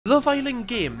Love Island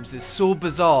Games is so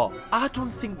bizarre, I don't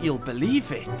think you'll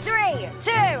believe it. 3,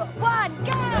 2, 1,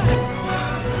 go!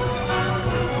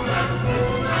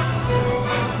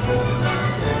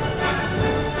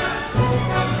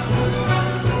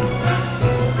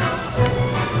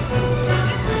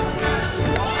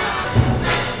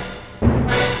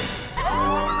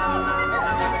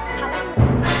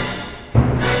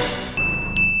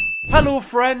 Hello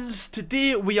friends,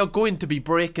 today we are going to be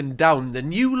breaking down the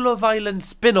new Love Island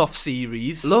spin-off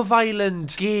series, Love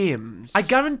Island Games. I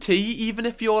guarantee, even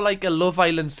if you're like a Love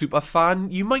Island super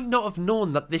fan, you might not have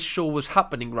known that this show was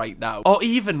happening right now, or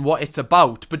even what it's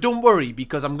about, but don't worry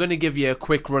because I'm going to give you a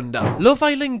quick rundown. Love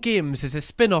Island Games is a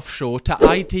spin-off show to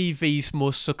ITV's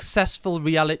most successful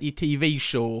reality TV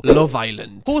show, Love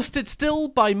Island. Hosted still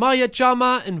by Maya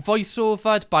Jama and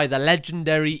voiceovered by the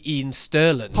legendary Ian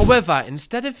Sterling. However,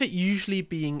 instead of it usually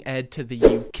being aired to the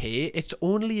UK, it's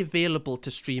only available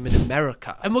to stream in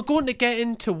America. And we're going to get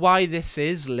into why this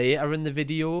is later in the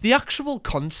video. The actual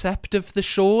concept of the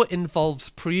show involves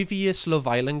previous Love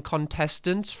Island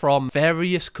contestants from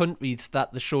various countries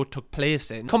that the show took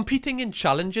place in, competing in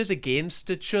challenges against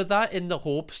each other in the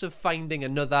hopes of finding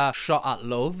another shot at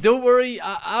love. Don't worry,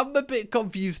 I'm a bit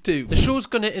confused too. The show's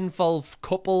going to involve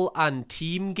couple and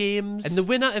team games, and the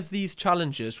winner of these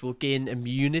challenges will gain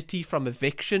immunity from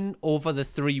eviction over the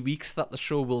 3 weeks that the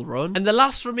show will run, and the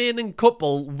last remaining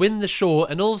couple win the show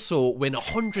and also win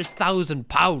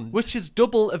 £100,000, which is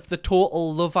double of the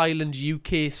total Love Island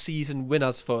UK season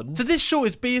winners fund. So this show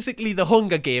is basically the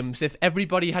Hunger Games if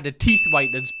everybody had a teeth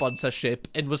whitening sponsorship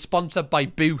and was sponsored by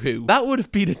Boohoo. That would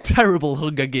have been a terrible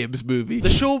Hunger Games movie. The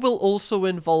show will also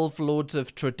involve loads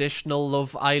of traditional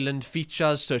Love Island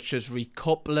features such as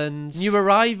recouplings, new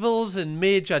arrivals and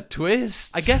major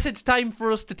twists. I guess it's time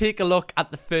for us to take a look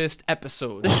at the first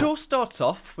episode. The show starts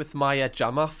off with Maya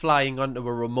Jama flying onto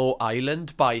a remote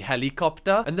island by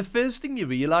helicopter, and the first thing you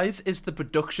realise is the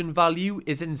production value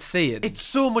is insane. It's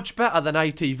so much better than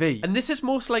ITV, and this is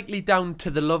most likely down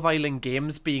to the Love Island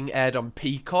Games being aired on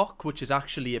Peacock, which is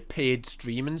actually a paid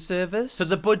streaming service, so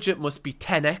the budget must be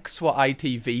 10x what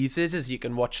ITV's is, as you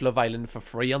can watch Love Island for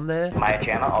free on there. Maya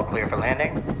Jama, all clear for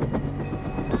landing.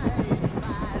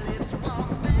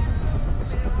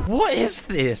 What is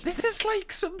this? This is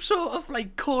like some sort of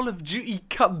like Call of Duty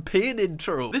campaign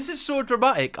intro. This is so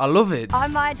dramatic. I love it.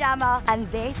 I'm Maya Jama,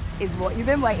 and this is what you've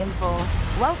been waiting for.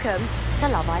 Welcome to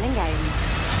Love Island Games.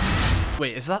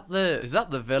 Wait, is that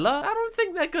the villa? I don't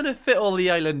think they're gonna fit all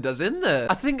the islanders in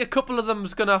there. I think a couple of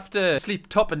them's gonna have to sleep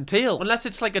top and tail. Unless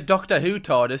it's like a Doctor Who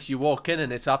TARDIS, you walk in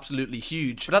and it's absolutely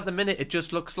huge. But at the minute, it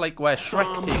just looks like where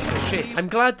Shrek takes a shit. I'm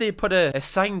glad they put a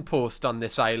signpost on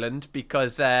this island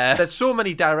because there's so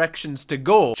many directions to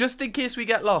go. Just in case we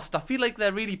get lost, I feel like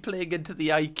they're really playing into the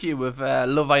IQ of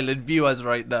Love Island viewers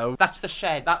right now. That's the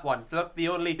shed, that one. Look, the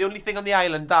only thing on the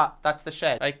island, that's the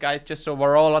shed. Right, guys, just so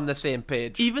we're all on the same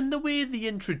page. Even the way they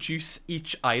introduce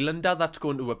each islander that's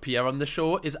going to appear on the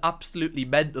show is absolutely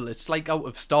mental. It's like out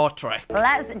of Star Trek.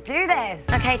 Let's do this.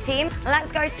 Okay, team, let's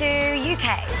go to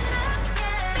UK.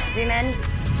 Zoom in.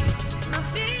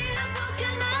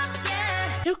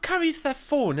 Who carries their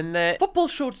phone in their... Football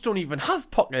shorts don't even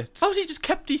have pockets. How's he just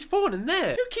kept his phone in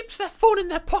there? Who keeps their phone in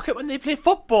their pocket when they play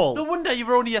football? No wonder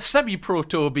you're only a semi-pro,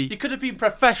 Toby. You could have been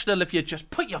professional if you just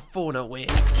put your phone away.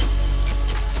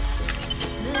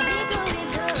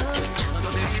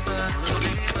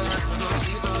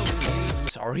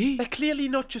 Sorry? They're clearly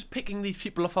not just picking these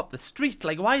people off the street.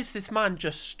 Like, why is this man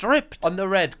just stripped on the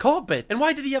red carpet? And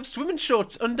why did he have swimming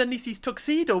shorts underneath his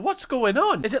tuxedo? What's going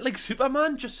on? Is it like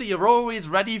Superman, just so you're always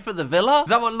ready for the villa? Is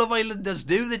that what Love Islanders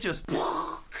do? They just...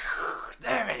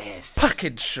 There it is.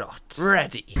 Package shot.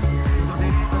 Ready.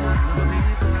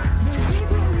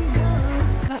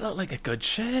 That looked like a good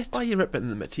shirt. Why are you ripping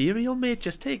the material, mate?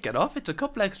 Just take it off. It's a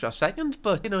couple extra seconds,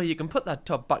 but, you know, you can put that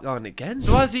top back on again.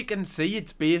 So as you can see,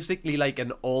 it's basically like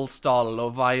an all-star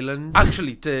Love Island.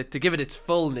 Actually, to give it its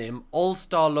full name,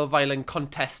 All-Star Love Island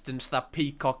contestants that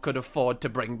Peacock could afford to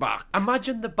bring back.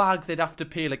 Imagine the bag they'd have to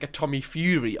pay like a Tommy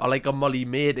Fury or like a Molly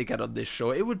May to get on this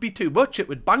show. It would be too much. It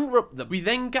would bankrupt them. We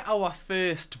then get our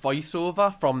first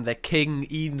voiceover from the King,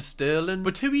 Ian Sterling,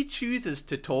 but who he chooses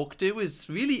to talk to is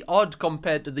really odd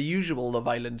compared to the usual Love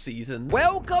Island season.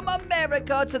 Welcome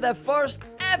America to the first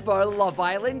ever Love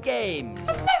Island Games.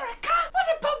 America?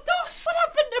 What about us? What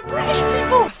happened to the British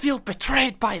people. I feel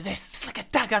betrayed by this. It's like a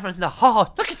dagger in the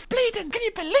heart. Look, it's bleeding. Can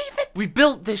you believe it? We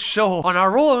built this show on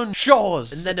our own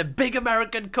shores, and then a big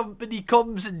American company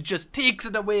comes and just takes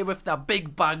it away with their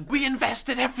big bang. We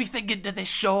invested everything into this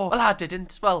show. Well, I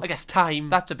didn't. Well, I guess time.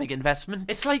 That's a big investment.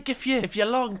 It's like if your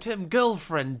long-term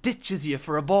girlfriend ditches you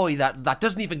for a boy that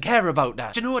doesn't even care about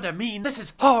that. Do you know what I mean? This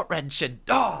is heart-wrenching.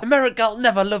 Oh, America'll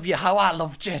never love you how I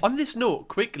loved you. On this note,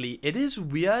 quickly, it is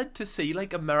weird to see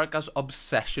like America's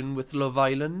obsession with Love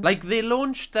Island. Like, they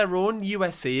launched their own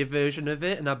USA version of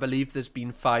it, and I believe there's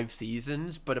been 5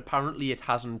 seasons, but apparently it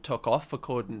hasn't took off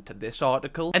according to this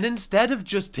article. And instead of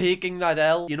just taking that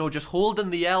L, you know, just holding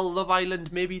the L, Love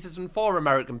Island maybe isn't for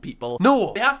American people.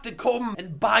 No, they have to come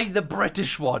and buy the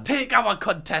British one. Take our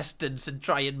contestants and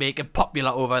try and make it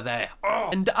popular over there. Oh.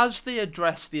 And as they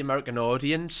address the American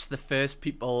audience, the first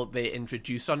people they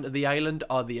introduce onto the island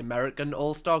are the American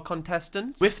All-Star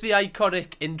contestants with the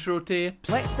iconic intro tapes.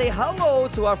 Let's say hello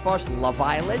to our first Love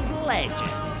Island legends.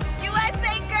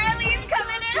 USA girlies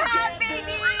coming in hot,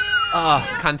 baby!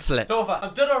 Ah, cancel it. It's over.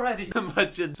 I'm done already.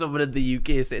 Imagine someone in the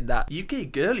UK saying that.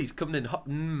 UK girlies coming in hot.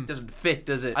 Doesn't fit,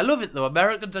 does it? I love it though.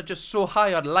 Americans are just so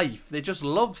high on life. They just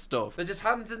love stuff. They're just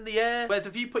hands in the air. Whereas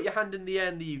if you put your hand in the air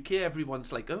in the UK,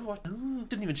 everyone's like, oh, what? Oh,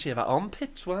 doesn't even shave our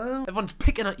armpits. Wow. Everyone's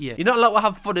picking at you. You're not allowed to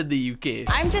have fun in the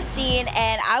UK. I'm Justine,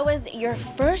 and I was your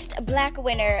first black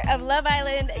winner of Love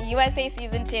Island USA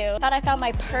Season 2. Thought I found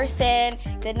my person.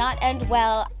 Did not end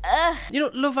well. Ugh. You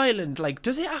know, Love Island, like,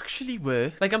 does it actually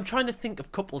work? Like, I'm trying to think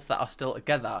of couples that are still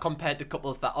together compared to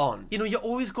couples that aren't. You know, you're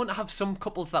always going to have some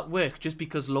couples that work just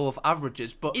because law of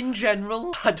averages, but in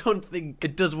general, I don't think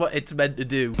it does what it's meant to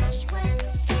do.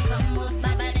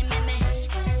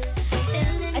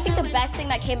 I think the best thing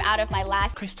that came out of my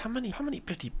last... Christ, how many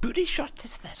bloody booty shots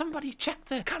is there? Somebody check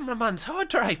the cameraman's hard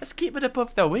drive. Let's keep it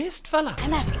above the waist, fella.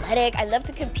 I'm athletic. I love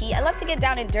to compete. I love to get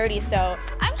down and dirty, so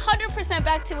I'm 100%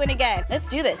 back to win again. Let's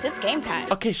do this. It's game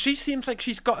time. Okay, she seems like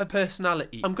she's got a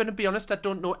personality. I'm gonna be honest, I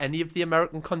don't know any of the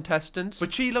American contestants,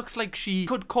 but she looks like she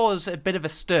could cause a bit of a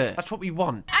stir. That's what we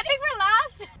want. I think we're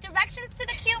lost. Directions to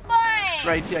the cute boy.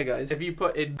 Right here, guys. If you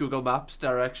put in Google Maps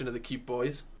direction of the cute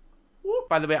boys. Whoop.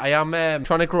 By the way, I am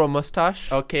trying to grow a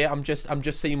mustache. Okay, I'm just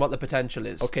seeing what the potential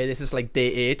is. Okay, this is like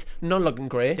day 8. Not looking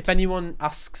great. If anyone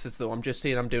asks us though, I'm just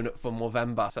saying I'm doing it for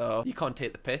Movember. So you can't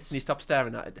take the piss. Can you stop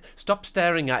staring at it? Stop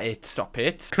staring at it. Stop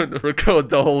it. Gonna record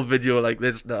the whole video like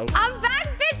this now. I'm back,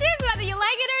 bitches, whether you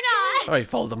like it or not. Alright,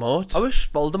 Voldemort. I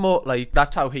wish Voldemort, like,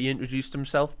 that's how he introduced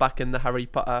himself back in the Harry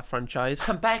Potter franchise.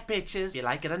 I'm back, bitches. You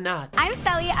like it or not? I'm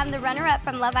Sully. I'm the runner-up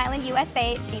from Love Island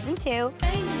USA Season 2.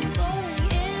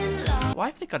 Why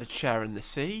have they got a chair in the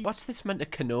sea? What's this meant to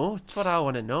connote? That's what I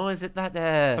want to know. Is it that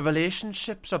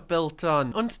relationships are built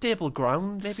on unstable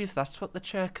grounds? Maybe that's what the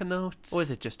chair connotes. Or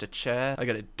is it just a chair? I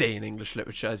got a D in English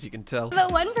literature, as you can tell. The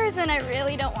one person I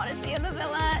really don't want to see in the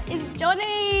villa is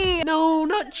Johnny. No,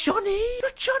 not Johnny.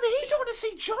 Not Johnny. I don't want to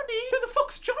see Johnny. Who the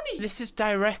fuck's Johnny? This is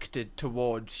directed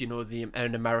towards, you know,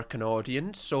 an American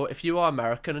audience. So if you are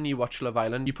American and you watch Love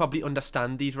Island, you probably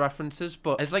understand these references.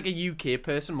 But as like a UK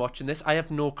person watching this, I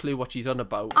have no clue what she's on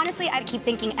about. Honestly, I keep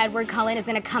thinking Edward Cullen is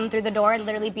gonna come through the door and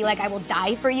literally be like, I will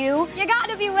die for you. You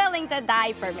gotta be willing to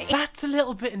die for me. That's a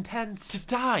little bit intense. To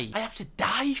die? I have to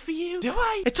die for you? Do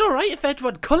I? It's alright if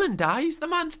Edward Cullen dies. The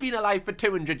man's been alive for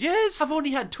 200 years. I've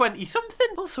only had 20 something.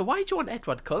 Also, why do you want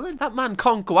Edward Cullen? That man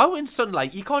can't go out in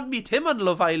sunlight. You can't meet him on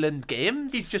Love Island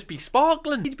games. He'd just be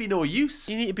sparkling. He'd be no use.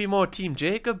 You need to be more Team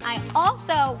Jacob. I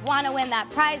also want to win that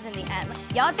prize in the end.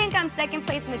 Y'all think I'm second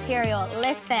place material.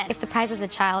 Listen, if the prize is a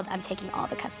child, I'm taking all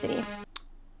the custody.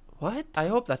 What? I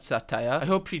hope that's satire. I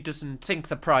hope she doesn't think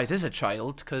the prize is a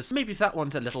child, because maybe that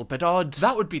one's a little bit odd.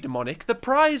 That would be demonic. The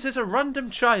prize is a random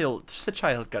child. What's the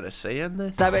child got to say in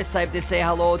this? Now it's time to say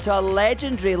hello to a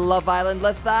legendary Love Island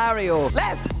Lothario.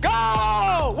 Let's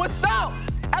go! What's up?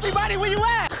 Everybody, where you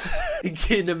at?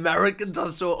 Again, Americans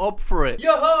are so up for it.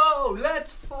 Yo,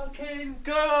 let's fucking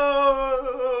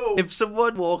go! If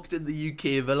someone walked in the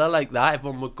UK villa like that,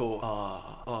 everyone would go,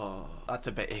 oh, that's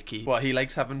a bit icky. What, he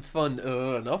likes having fun?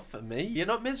 Oh, enough for me. You're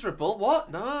not miserable. What?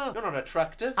 No, you're not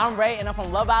attractive. I'm Ray, and I'm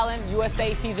from Love Island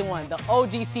USA Season 1, the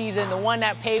OG season, the one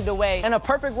that paved the way. In a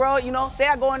perfect world, you know, say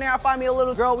I go in there, I find me a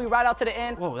little girl, we ride out to the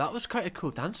end. Whoa, that was quite a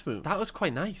cool dance move. That was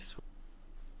quite nice.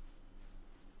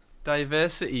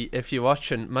 Diversity, if you're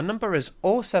watching, my number is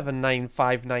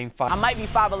 079595. I might be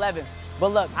 5'11", but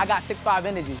look, I got 6'5"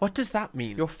 energy. What does that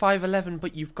mean? You're 5'11",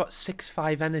 but you've got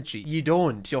 6'5" energy. You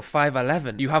don't. You're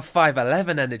 5'11". You have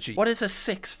 5'11" energy. What is a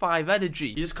 6'5" energy?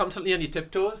 You're just constantly on your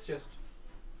tiptoes, just...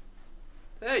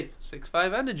 Hey,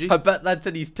 6'5" energy. I bet that's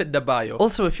in his Tinder bio.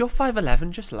 Also, if you're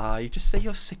 5'11", just lie. Just say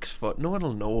you're 6 foot. No one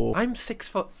will know. I'm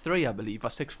 6'3", I believe, or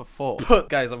 6'4". But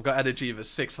guys, I've got energy of a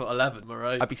 6'11",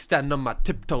 alright? I'd be standing on my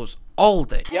tiptoes all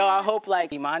day. Yo, I hope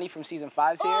like Imani from season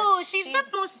 5's here. Oh, she's the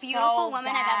most beautiful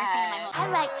woman I've ever seen in my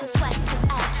whole life. I like to sweat because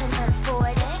I can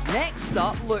afford it. Next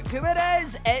up, look who it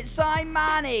is. It's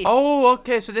Imani. Oh,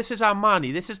 okay, so this is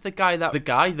Armani. This is the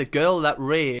girl that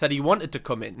Ray said he wanted to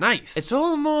come in. Nice. It's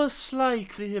almost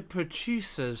like the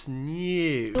producers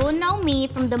knew. You'll know me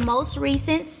from the most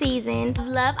recent season of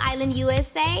Love Island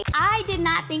USA. I did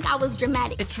not think I was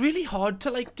dramatic. It's really hard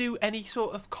to like do any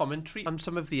sort of commentary on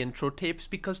some of the intro tapes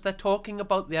because they're talking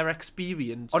about their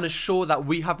experience on a show that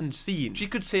we haven't seen. She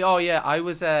could say, oh yeah, I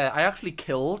actually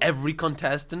killed every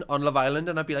contestant on Love Island,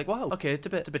 and I'd be like, wow, okay, it's a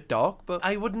bit dark, but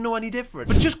I wouldn't know any different.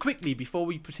 But just quickly, before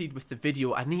we proceed with the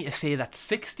video, I need to say that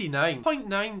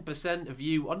 69.9% of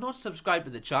you are not subscribed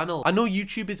to the channel. I know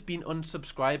YouTube has been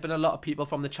unsubscribing a lot of people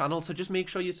from the channel, so just make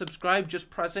sure you subscribe. Just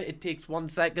press it. It takes 1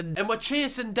 second. And we're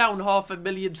chasing down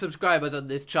 500,000 subscribers on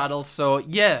this channel, so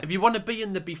yeah, if you want to be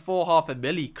in the before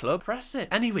 500,000 club, press it.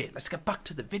 Anyway, let's get back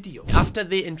to the video. After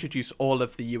they introduce all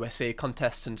of the USA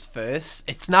contestants first,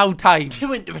 it's now time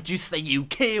to introduce the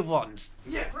UK ones.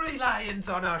 Yeah, 3 lions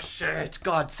on our shirt,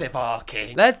 God save our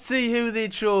king. Let's see who they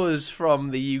chose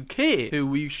from the UK, who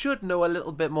we should know a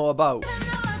little bit more about.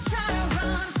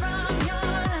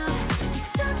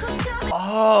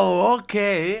 Oh,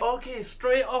 okay. Okay,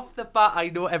 straight off the bat, I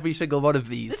know every single one of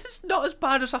these. This is not as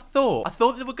bad as I thought. I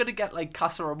thought they were going to get like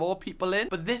Casa or more people in,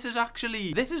 but this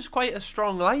is quite a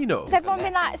strong lineup. Has everyone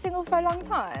been like single for a long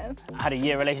time? I had a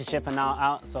year relationship and now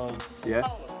out, so Yeah.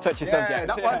 touchy subject.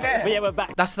 That one there. But yeah, we're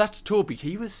back. That's Toby.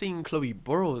 He was seeing Chloe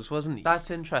Burrows, wasn't he?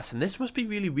 That's interesting. This must be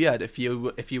really weird if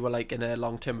you were like in a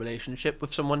long-term relationship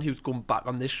with someone who's going back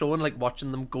on this show and like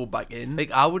watching them go back in.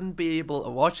 Like I wouldn't be able to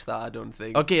watch that, I don't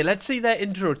think. Okay, let's see their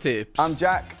intro tips. I'm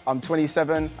Jack, I'm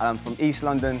 27, and I'm from East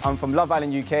London. I'm from Love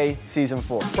Island UK, season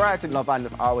 4. Prior to Love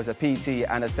Island, I was a PT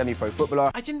and a semi-pro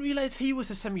footballer. I didn't realise he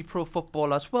was a semi-pro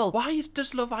footballer as well. Why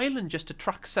does Love Island just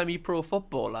attract semi-pro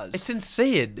footballers? It's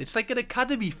insane. It's like an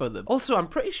academy for them. Also, I'm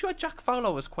pretty sure Jack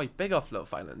Fowler was quite big off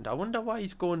Love Island. I wonder why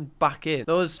he's going back in.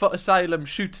 Those Foot Asylum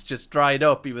shoots just dried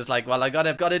up. He was like, well, I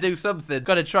gotta do something.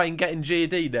 Gotta try and get in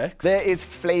JD next. There is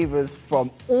flavours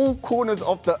from all corners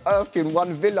of the earth in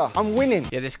one villa. I'm winning.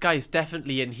 Yeah, this guy's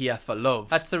definitely in here for love.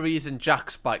 That's the reason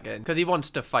Jack's back in. Because he wants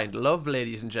to find love,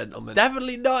 ladies and gentlemen.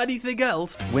 Definitely not anything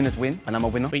else. Winners win, and I'm a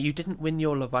winner. But you didn't win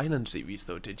your Love Island series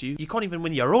though, did you? You can't even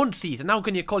win your own season. How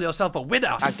can you call yourself a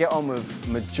winner? I get on with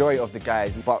majority of the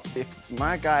guys, but if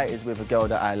my guy is with a girl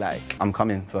that I like, I'm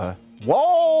coming for her.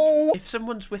 Whoa! If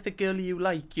someone's with a girl you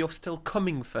like, you're still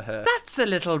coming for her. That's a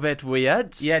little bit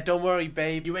weird. Yeah, don't worry,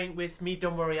 babe. You ain't with me.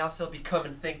 Don't worry, I'll still be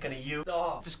coming thinking of you.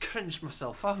 Oh, just cringed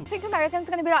myself out. I think Americans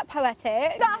are going to be like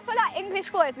poetic. But I feel like English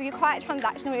boys are quite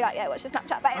transactional. We're like, yeah, watch your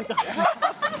Snapchat, babe.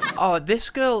 Oh, this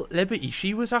girl, Liberty,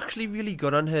 she was actually really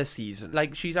good on her season.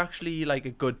 Like, she's actually like a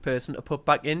good person to put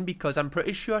back in because I'm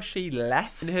pretty sure she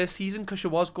left in her season because she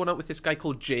was going out with this guy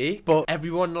called Jake. But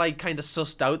everyone like kind of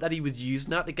sussed out that he was using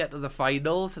that to get to the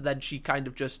finals, and then she kind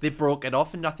of they broke it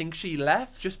off, and I think she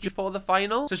left just before the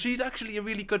final. So she's actually a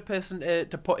really good person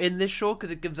to put in this show because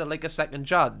it gives her like a second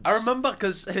chance. I remember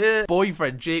because her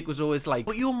boyfriend Jake was always like,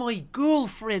 but you're my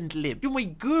girlfriend, Lib. You're my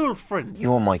girlfriend.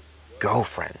 You're my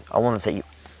girlfriend. I want to take you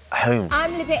home.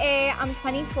 I'm Liberty, I'm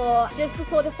 24. Just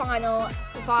before the final,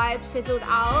 the vibe fizzles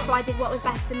out, so I did what was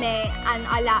best for me and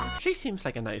I left. She seems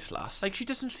like a nice lass. Like, she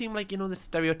doesn't seem like, you know, the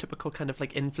stereotypical kind of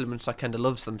like influencer kind of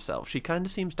loves themselves. She kind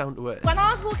of seems down to earth. When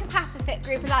I was walking past a fit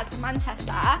group of lads in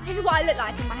Manchester, this is what I look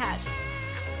like in my head.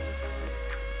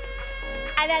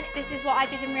 And then this is what I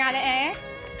did in reality.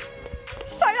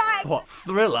 So like... What,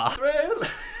 Thriller? Thriller?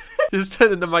 Just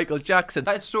turn into Michael Jackson.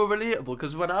 That's so relatable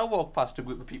because when I walk past a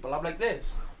group of people, I'm like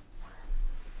this.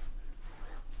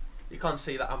 You can't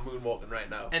see that I'm moonwalking right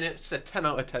now. And it's a 10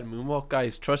 out of 10 moonwalk,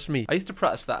 guys. Trust me. I used to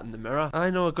practice that in the mirror. I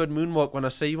know a good moonwalk when I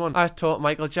see one. I taught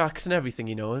Michael Jackson everything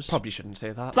he knows. Probably shouldn't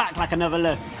say that. Back like I never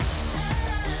left.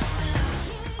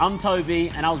 I'm Toby,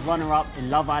 and I was runner-up in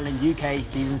Love Island UK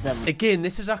Season 7. Again,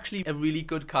 this is actually a really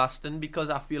good casting because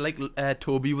I feel like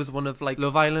Toby was one of like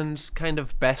Love Island's kind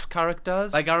of best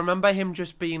characters. Like I remember him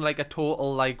just being like a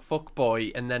total like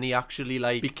fuckboy, and then he actually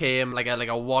like became like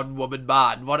a one-woman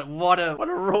man. What a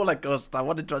roller coaster!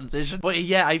 What a transition! But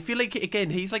yeah, I feel like again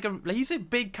he's a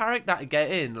big character to get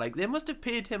in. Like they must have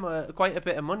paid him quite a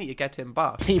bit of money to get him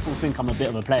back. People think I'm a bit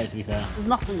of a player, to be fair. There's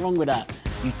nothing wrong with that.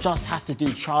 You just have to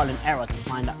do trial and error to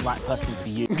find that right person for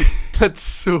you. That's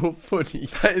so funny.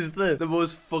 That is the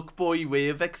most fuckboy way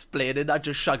of explaining. I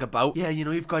just shag about. Yeah, you know,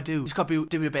 you've got to be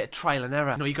doing a bit of trial and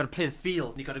error. You know, you got to play the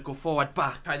field. You got to go forward,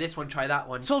 back. Try this one, try that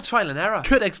one. It's all trial and error.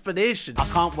 Good explanation. I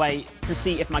can't wait to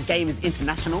see if my game is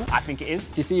international. I think it is.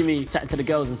 Do you see me chatting to the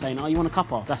girls and saying, oh, you want a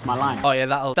cuppa? That's my line. Oh yeah,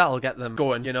 that'll get them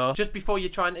going, you know. Just before you're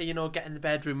trying to, you know, get in the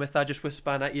bedroom with her, just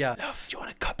whispering at you, love, do you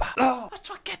want a cuppa? Oh, that's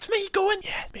what gets me going.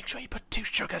 Yeah, make sure you put 2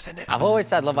 sugars in it. I've always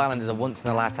said Love Island is a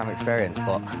once-in-a-lifetime experience,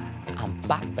 but I'm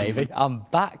back, baby. I'm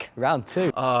back. Round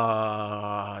 2.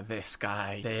 Oh, this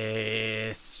guy.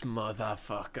 This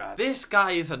motherfucker. This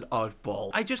guy is an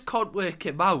oddball. I just can't work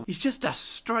him out. He's just a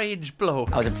strange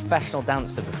bloke. I was a professional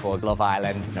dancer before Love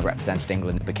Island. I represented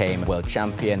England, became world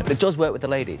champion. It does work with the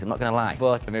ladies, I'm not going to lie.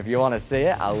 But if you want to see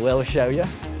it, I will show you.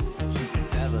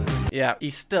 Yeah,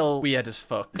 he's still weird as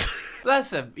fuck.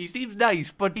 Bless him. He seems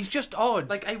nice, but he's just odd.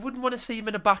 Like, I wouldn't want to see him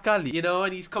in a back alley, you know,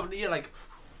 and he's coming to you like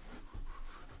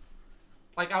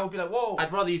I would be like, whoa.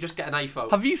 I'd rather you just get an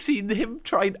iPhone. Have you seen him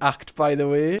try and act, by the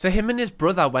way? So him and his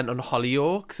brother went on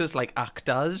Hollyoaks as like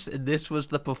actors, and this was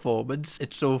the performance.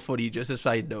 It's so funny, just a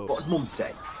side note. What did Mum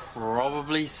say?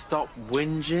 Probably stop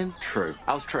whinging. True.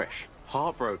 How's Trish?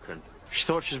 Heartbroken. She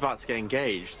thought she was about to get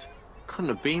engaged. Couldn't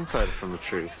have been further from the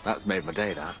truth. That's made my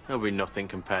day, that. It'll be nothing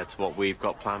compared to what we've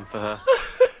got planned for her.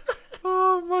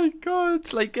 Oh my god.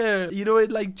 It's like, you know,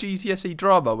 in like GCSE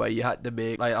drama where you had to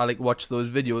make, like, I like watch those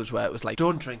videos where it was like,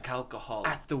 don't drink alcohol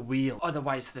at the wheel,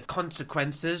 otherwise the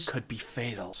consequences could be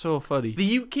fatal. So funny.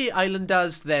 The UK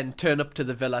Islanders then turn up to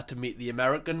the villa to meet the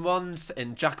American ones,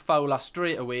 and Jack Fowler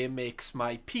straight away makes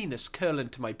my penis curl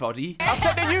into my body. I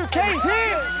said the UK's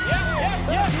here!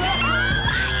 Yes.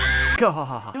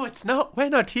 God. No, it's not. We're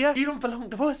not here. You don't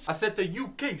belong to us. I said the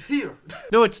UK's here.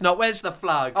 No, it's not. Where's the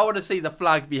flag? I want to see the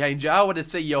flag behind you. I want to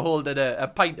see you holding a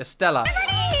pint of Stella.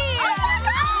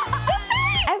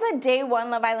 As a day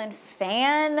one Love Island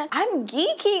fan, I'm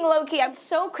geeking low-key. I'm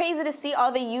so crazy to see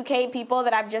all the UK people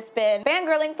that I've just been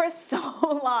fangirling for so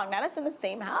long. Not us in the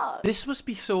same house. This must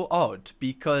be so odd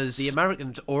because the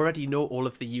Americans already know all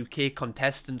of the UK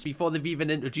contestants before they've even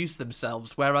introduced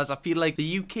themselves, whereas I feel like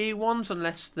the UK ones,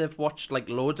 unless they've watched like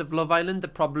loads of Love Island, they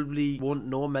probably won't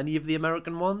know many of the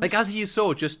American ones. Like, as you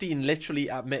saw, Justine literally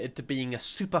admitted to being a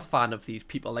super fan of these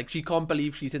people. Like, she can't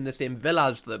believe she's in the same villa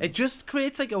as them. It just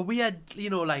creates like a weird, you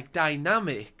know, like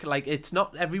dynamic. Like, it's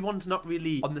not, everyone's not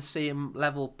really on the same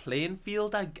level playing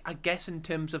field, I guess, in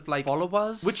terms of like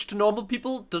followers, which to normal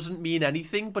people doesn't mean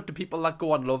anything, but to people that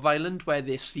go on Love Island where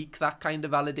they seek that kind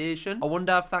of validation, I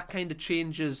wonder if that kind of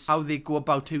changes how they go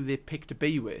about who they pick to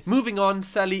be with. Moving on,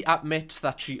 Sally admits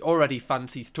that she already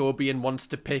fancies Toby and wants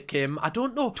to pick him. I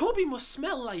don't know, Toby must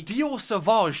smell like Dior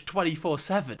Sauvage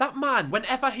 24/7. That man,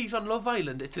 whenever he's on Love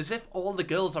Island, it's as if all the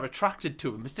girls are attracted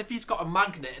to him. It's as if he's got a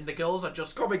magnet and the girls are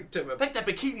just coming to him. Like their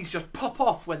bikinis just pop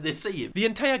off when they see him. The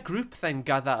entire group then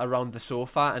gather around the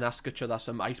sofa and ask each other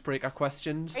some icebreaker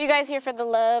questions. Are you guys here for the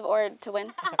love or to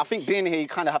win? I think being here, you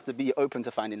kind of have to be open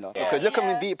to finding love. Because look how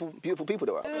many beautiful people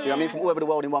there are. You know what I mean? From all over the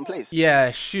world in one place.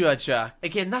 Yeah, sure, Jack.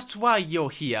 Again, that's why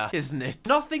you're here, isn't it?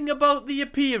 Nothing about the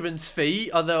appearance fee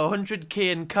or the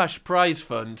 100k in cash prize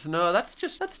fund. No, that's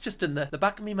just in the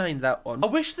back of my mind, that one. I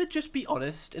wish they'd just be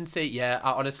honest and say, yeah,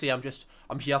 honestly, I'm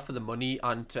here for the money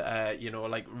and to, you know,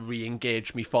 like,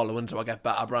 re-engage me following so I get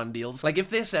better brand deals. Like, if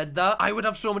they said that, I would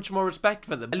have so much more respect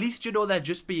for them. At least, you know, they're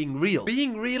just being real.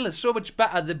 Being real is so much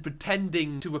better than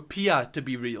pretending to appear to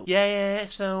be real. Yeah,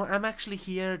 so I'm actually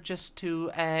here just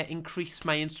to increase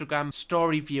my Instagram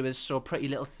story viewers, so Pretty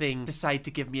Little Thing decide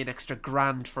to give me an extra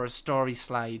grand for a story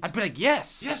slide. I'd be like,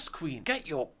 yes, queen, get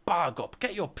your bag up,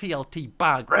 get your PLT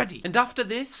bag ready. And after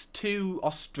this, 2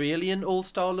 Australian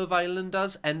All-Star Love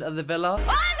Islanders enter the villa.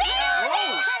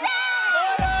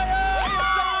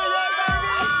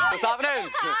 What's happening?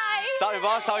 Sorry,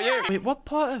 boss, how are you? Wait, what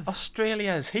part of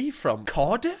Australia is he from?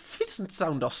 Cardiff? He doesn't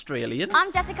sound Australian.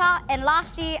 I'm Jessica, and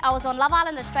last year I was on Love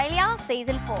Island Australia,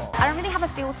 season 4. I don't really have a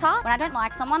filter. When I don't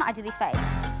like someone, I do this face.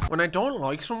 When I don't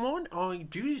like someone, I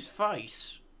do this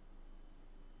face.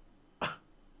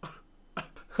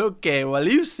 Okay, well,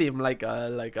 you seem like a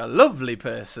lovely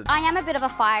person. I am a bit of a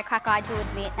firecracker, I do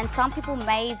admit, and some people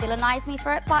may villainize me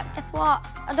for it, but guess what?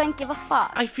 I don't give a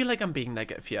fuck. I feel like I'm being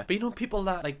negative here. But you know, people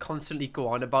that like constantly go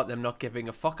on about them not giving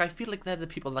a fuck, I feel like they're the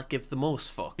people that give the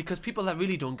most fuck. Because people that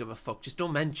really don't give a fuck just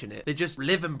don't mention it. They just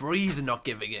live and breathe not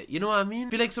giving it. You know what I mean?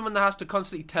 I feel like someone that has to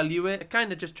constantly tell you it, they're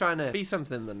kind of just trying to be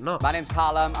something they're not. My name's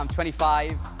Kirkham, I'm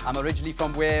 25. I'm originally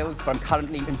from Wales, but I'm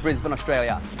currently in Brisbane,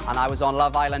 Australia. And I was on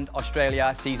Love Island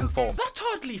Australia season 4. That's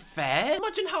hardly fair.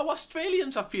 Imagine how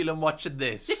Australians are feeling watching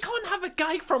this. You can't have a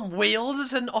guy from Wales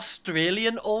as an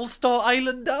Australian All-Star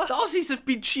Islander. The Aussies have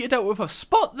been cheated out of a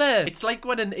spot there. It's like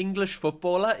when an English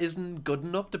footballer isn't good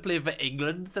enough to play for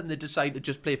England, then they decide to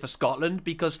just play for Scotland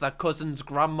because their cousin's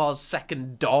grandma's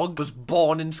second dog was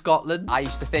born in Scotland. I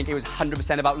used to think it was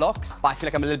 100% about looks, but I feel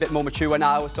like I'm a little bit more mature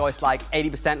now, so it's like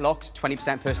 80% looks,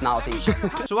 20% personality.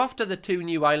 So after the two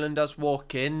new islanders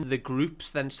walk in, the groups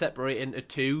then separate into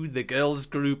two, the girls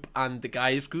group and the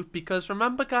guys group, because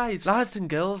remember guys, lads and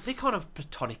girls, they can't have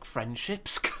platonic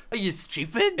friendships. Are you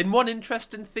stupid? And one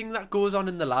interesting thing that goes on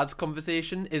in the lads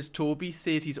conversation is Toby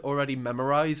says he's already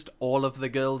memorised all of the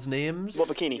girls' names. What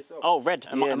bikini? Oh, red.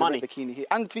 Yeah, Amani. the red bikini here.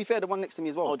 And to be fair, the one next to me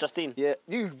as well. Oh, Justine. Yeah.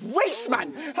 You waste,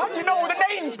 man! How do you know all the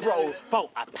names, bro?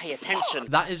 Bro, I pay attention.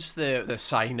 That is the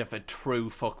sign of a true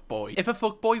fuckboy. If a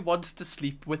fuckboy wants to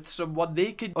sleep with someone,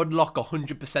 they can unlock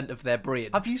 100% of their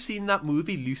brain. Have you seen that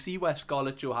movie Lucy where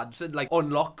Scarlett Johansson like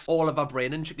unlocks all of her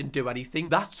brain and she can do anything?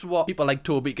 That's what people like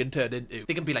Toby can turn into.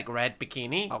 They can be like, red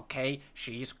bikini, okay,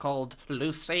 she's called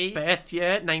Lucy, birth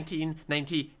year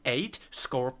 1998,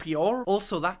 Scorpio.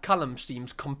 Also, that Callum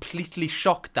seems completely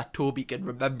shocked that Toby can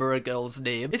remember a girl's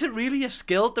name. Is it really a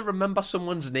skill to remember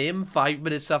someone's name 5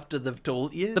 minutes after they've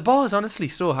told you? The bar is honestly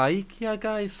so high. Yeah,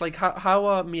 guys, like how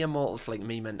are mere mortals like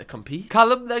me meant to compete?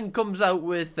 Callum then comes out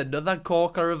with another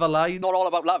corker of a line. Not all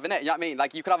about love, innit? You know what I mean?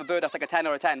 Like, you could have a bird that's like a 10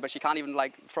 or a 10, but she can't even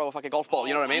like throw a fucking golf ball,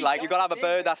 you know what I mean? Like, you gotta have a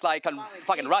bird that's like can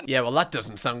fucking run. Yeah, well, that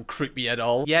doesn't sound creepy at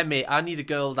all. Yeah, mate, I need a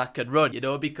girl that can run, you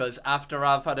know, because after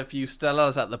I've had a few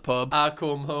Stellas at the pub, I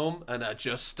come home and I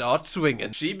just start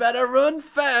swinging. She better run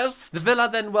fast. The villa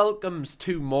then welcomes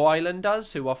two more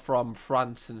islanders who are from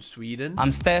France and Sweden.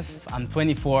 I'm Steph, I'm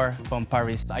 24, from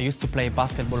Paris. I used to play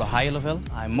basketball at high level.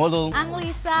 I model. I'm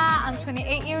Lisa, I'm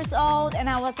 28 years old, and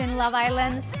I was in Love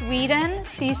Island, Sweden,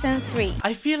 season 3.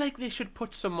 I feel like they should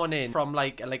put someone in from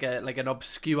like an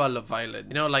obscure Love Island.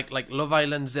 You know, like Love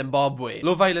Island Zimbabwe,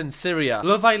 Love Island Syria,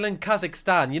 Love Island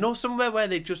Kazakhstan. You know, somewhere where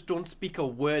they just don't speak a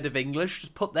word of English.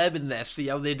 Just put them in there, see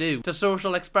how they do. It's a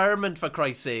social experiment, for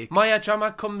Christ's sake. Maya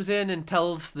Jama comes in and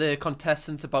tells the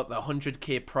contestants about the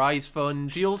 100k prize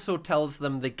fund. She also tells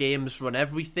them the games run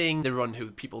everything. They run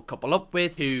who people couple up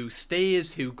with, who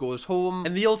stays, who goes home,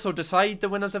 and they also decide the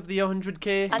winners of the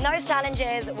 100k. And those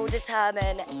challenges will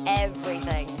determine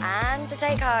everything. And to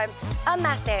take home a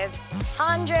massive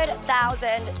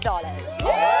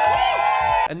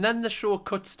 $100,000. And then the show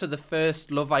cuts to the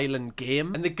first Love Island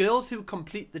game, and the girls who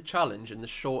complete the challenge in the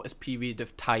shortest period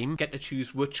of time get to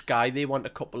choose which guy they want to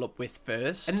couple up with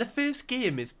first. And the first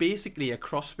game is basically a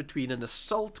cross between an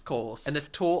assault course and a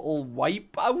total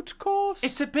wipeout course.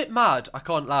 It's a bit mad, I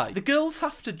can't lie. The girls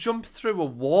have to jump through a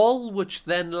wall, which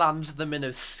then lands them in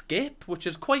a skip, which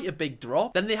is quite a big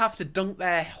drop. Then they have to dunk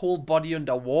their whole body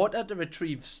underwater to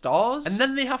retrieve stars. And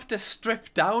then they have to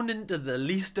strip down into the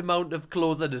least amount of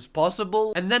clothing as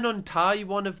possible, and then untie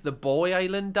one of the boy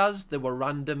islanders they were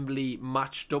randomly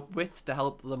matched up with to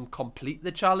help them complete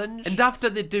the challenge. And after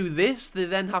they do this, they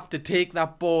then have to take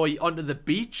that boy onto the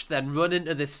beach, then run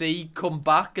into the sea, come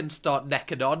back and start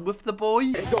necking on with the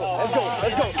boy. Let's go, let's go,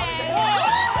 let's go.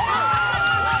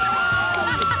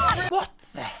 What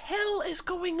the hell is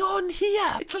going on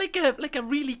here? It's like a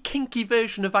really kinky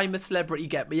version of I'm a Celebrity,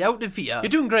 Get Me Out of Here. You're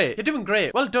doing great. You're doing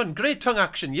great. Well done. Great tongue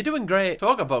action. You're doing great.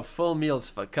 Talk about full meals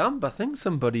for camp. I think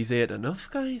somebody's ate enough,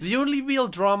 guys. The only real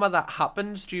drama that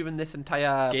happens during this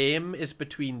entire game is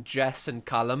between Jess and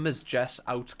Callum, as Jess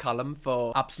outs Callum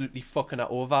for absolutely fucking her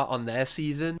over on their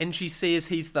season. And she says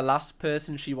he's the last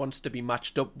person she wants to be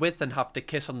matched up with and have to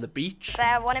kiss on the beach. Is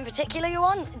there one in particular you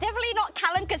want? Definitely not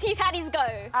Callum, because he's had his go.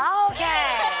 Okay.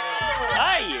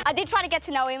 Hey! I did try to get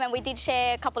to know him and we did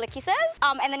share a couple of kisses,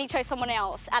 and then he chose someone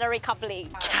else at a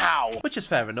recoupling. Cow! Which is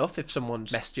fair enough if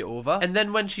someone's messed you over. And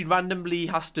then when she randomly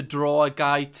has to draw a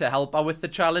guy to help her with the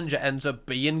challenge, it ends up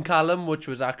being Callum, which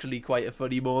was actually quite a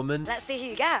funny moment. Let's see who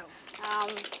you go.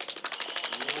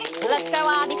 Let's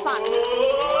go this one.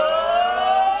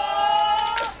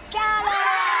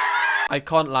 I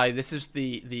can't lie, this is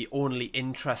the only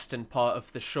interesting part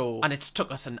of the show, and it's took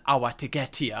us an hour to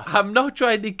get here. I'm not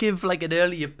trying to give like an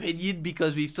early opinion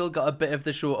because we've still got a bit of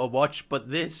the show to watch, but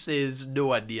this is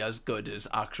nowhere near as good as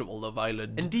actual Love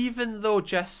Island. And even though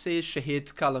Jess says she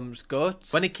hates Callum's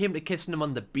guts, when it came to kissing him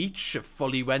on the beach, she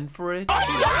fully went for it.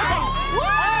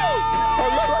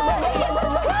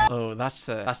 Oh, that's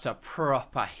a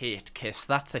proper hate kiss.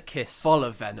 That's a kiss full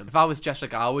of venom. If I was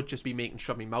Jessica, I would just be making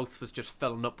sure my mouth was just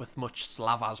filling up with much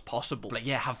slava as possible. Like,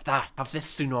 yeah, have that. Have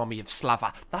this tsunami of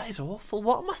slava. That is awful.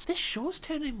 What am I? This show's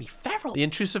turning me feral. The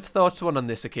intrusive thoughts won on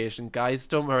this occasion, guys.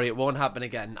 Don't worry, it won't happen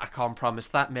again. I can't promise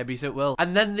that. Maybe it will.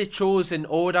 And then they chose in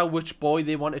order which boy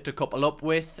they wanted to couple up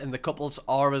with, and the couples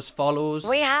are as follows.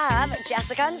 We have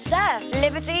Jessica and Steph,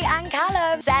 Liberty and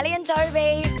Callum, Sally and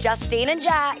Toby, Justine and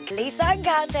Jack, Lisa and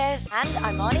Curtis, and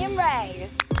Imani and Ray.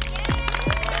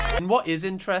 And what is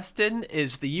interesting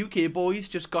is the UK boys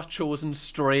just got chosen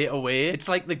straight away. It's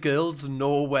like the girls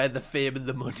know where the fame and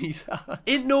the money's at.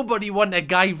 Ain't nobody want a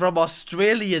guy from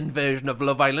Australian version of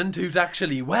Love Island who's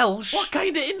actually Welsh. What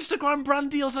kind of Instagram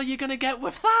brand deals are you gonna get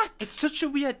with that? It's such a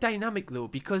weird dynamic though,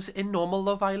 because in normal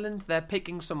Love Island, they're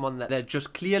picking someone that they're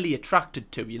just clearly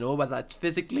attracted to, you know, whether it's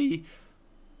physically...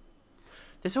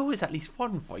 There's always at least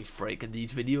one voice break in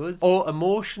these videos. Or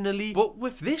emotionally. But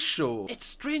with this show, it's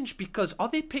strange because are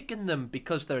they picking them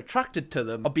because they're attracted to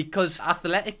them? Or because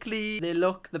athletically they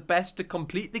look the best to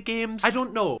complete the games? I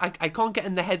don't know. I can't get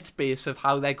in the headspace of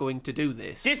how they're going to do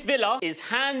this. This villa is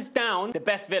hands down the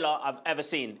best villa I've ever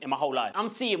seen in my whole life. I'm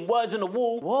seeing words on the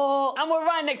wall. What? And we're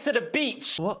right next to the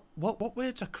beach. What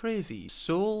words are crazy?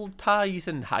 Soul ties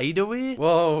and hideaway?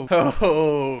 Whoa.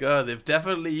 Oh, God, they've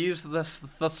definitely used this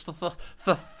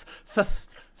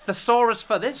thesaurus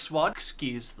for this one.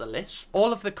 Excuse the lisp.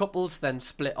 All of the couples then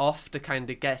split off to kind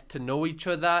of get to know each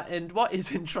other, and what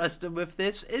is interesting with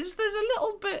this is there's a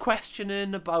little bit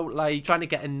questioning about like trying to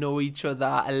get to know each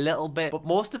other a little bit, but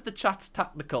most of the chat's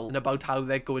tactical and about how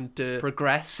they're going to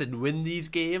progress and win these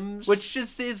games, which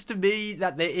just says to me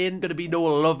that there ain't gonna be no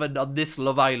loving on this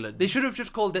Love Island. They should have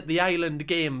just called it the Island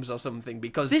Games or something,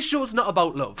 because this show's not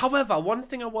about love. However, one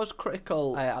thing I was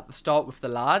critical at the start with the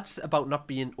lads about not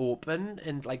being open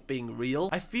and like being real.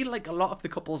 I feel like a lot of the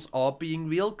couples are being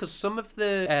real, because some of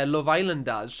the Love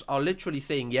Islanders are literally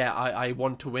saying, yeah, I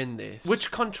want to win this,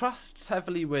 which contrasts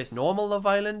heavily with normal Love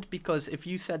Island, because if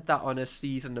you said that on a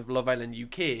season of Love Island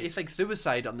UK, it's like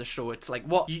suicide on the show. It's like,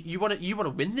 what, you want to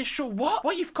win this show?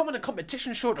 What you've come on a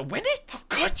competition show to win it?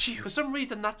 Could you? For some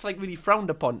reason that's like really frowned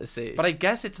upon to say, but I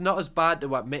guess it's not as bad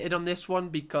to admit it on this one,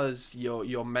 because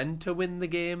you're meant to win the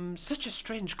games. Such a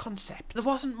strange concept. There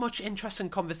wasn't much interesting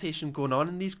conversation going on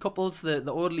in these couples.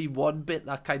 The only one bit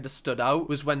that kind of stood out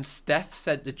was when Steph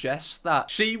said to Jess that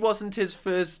she wasn't his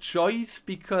first choice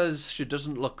because she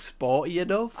doesn't look sporty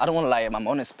enough. I don't want to lie, I'm an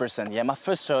honest person. Yeah, my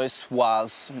first choice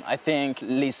was, I think,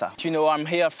 Lisa. You know, I'm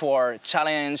here for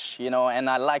challenge, you know, and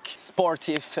I like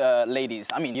sportive ladies.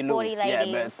 I mean, you know, sporty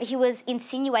ladies. Yeah, but... He was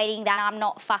insinuating that I'm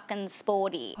not fucking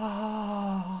sporty.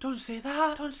 Oh, don't say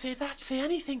that. Don't say that. Say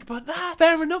anything but that.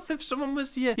 Fair enough if someone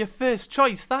was your first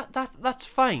choice. That's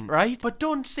fine, right? But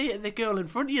don't say to the girl in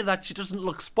front of you that she doesn't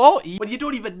look sporty when you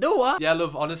don't even know her. Yeah,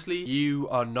 love, honestly, you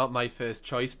are not my first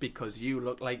choice because you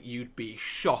look like you'd be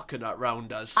shocking at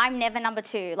rounders. I'm never number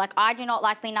two. Like, I do not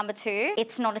like being number two.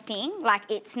 It's not a thing. Like,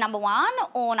 it's number one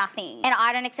or nothing. And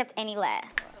I don't accept any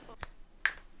less.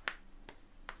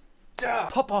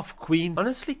 Pop off, Queen.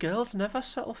 Honestly, girls never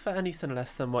settle for anything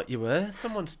less than what you're worth.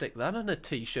 Someone stick that on a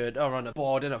t-shirt or on a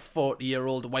board in a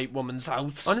 40-year-old white woman's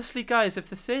house. Honestly, guys, if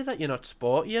they say that you're not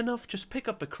sporty enough, just pick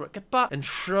up a cricket bat and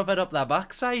shove it up their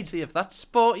backside. See if that's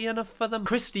sporty enough for them.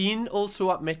 Christine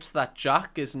also admits that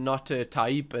Jack is not her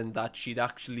type and that she'd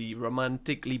actually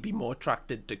romantically be more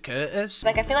attracted to Curtis.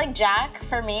 Like, I feel like Jack,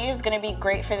 for me, is gonna be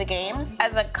great for the games.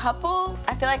 As a couple,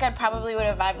 I feel like I probably would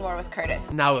have vibed more with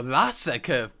Curtis. Now that's a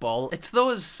curveball. It's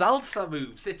those salsa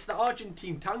moves. It's the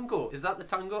Argentine tango. Is that the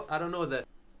tango? I don't know. It's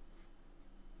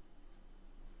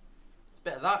a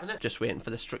bit of that, innit? Just waiting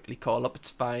for the Strictly call up. It's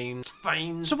fine. It's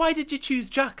fine. So why did you choose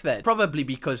Jack then? Probably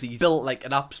because he's built like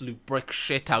an absolute brick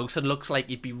shithouse and looks like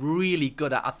he'd be really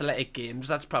good at athletic games.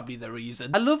 That's probably the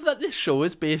reason. I love that this show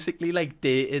is basically like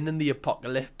dating in the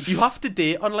apocalypse. You have to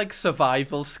date on like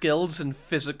survival skills and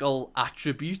physical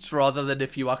attributes rather than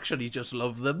if you actually just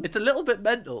love them. It's a little bit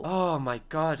mental. Oh my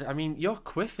god. I mean, your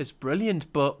quiff is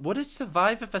brilliant, but would it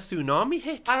survive if a tsunami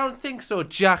hit? I don't think so,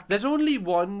 Jack. There's only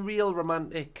one real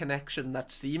romantic connection that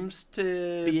seems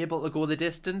to be able to go the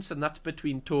distance, and that's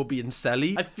between Toby and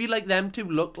Sally. I feel like them two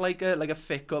look like a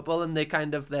fit couple, and they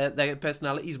kind of their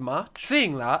personalities match.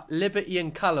 Saying that, Liberty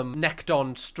and Callum necked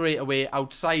on straight away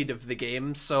outside of the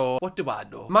game, so what do I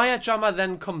know? Maya Jama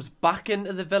then comes back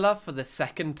into the villa for the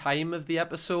second time of the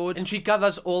episode, and she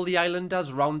gathers all the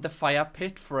islanders round the fire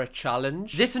pit for a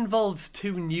challenge. This involves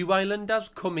 2 new islanders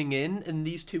coming in, and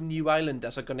these 2 new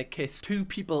islanders are going to kiss 2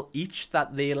 people each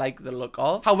that they like the look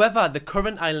of. However, the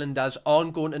current islanders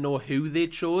aren't going to know who they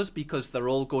chose because they're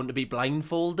all going to be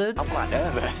blindfolded. I'm quite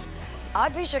nervous.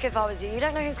 I'd be shook if I was you. You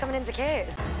don't know who's coming in to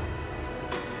kiss.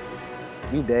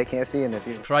 You dead can't see in this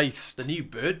either. Christ, the new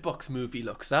Bird Box movie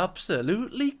looks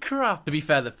absolutely crap. To be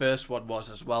fair, the first one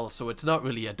was as well, so it's not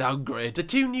really a downgrade. The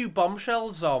two new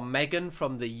bombshells are Megan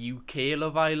from the UK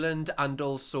Love Island and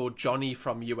also Johnny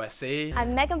from USA.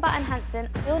 I'm Megan Button Hanson.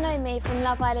 You'll know me from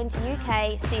Love Island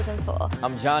UK Season 4.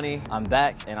 I'm Johnny, I'm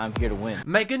back, and I'm here to win.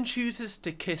 Megan chooses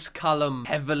to kiss Callum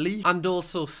heavily and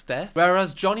also Steph,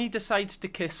 whereas Johnny decides to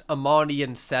kiss Amani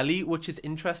and Selly, which is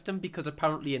interesting because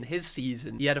apparently in his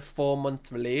season he had a 4-month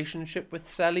relationship with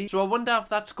Selly. So I wonder if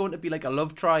that's going to be like a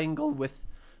love triangle with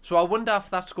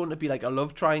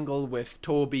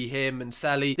Toby, him, and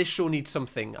Selly. This show needs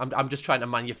something. I'm just trying to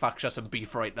manufacture some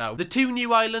beef right now. The two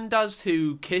new islanders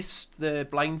who kissed the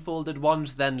blindfolded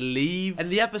ones then leave, and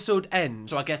the episode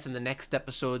ends. So I guess in the next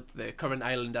episode, the current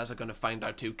islanders are going to find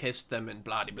out who kissed them and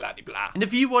blah blah blah blah. And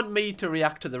if you want me to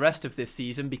react to the rest of this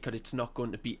season, because it's not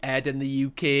going to be aired in the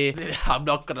UK, I'm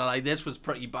not gonna lie, this was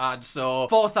pretty bad. So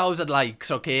 4,000 likes,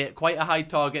 okay? Quite a high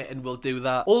target, and we'll do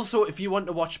that. Also, if you want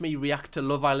to watch me react to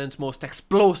Love Island's most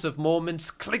explosive moments,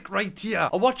 click right here.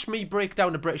 Or watch me break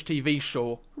down a British TV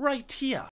show right here.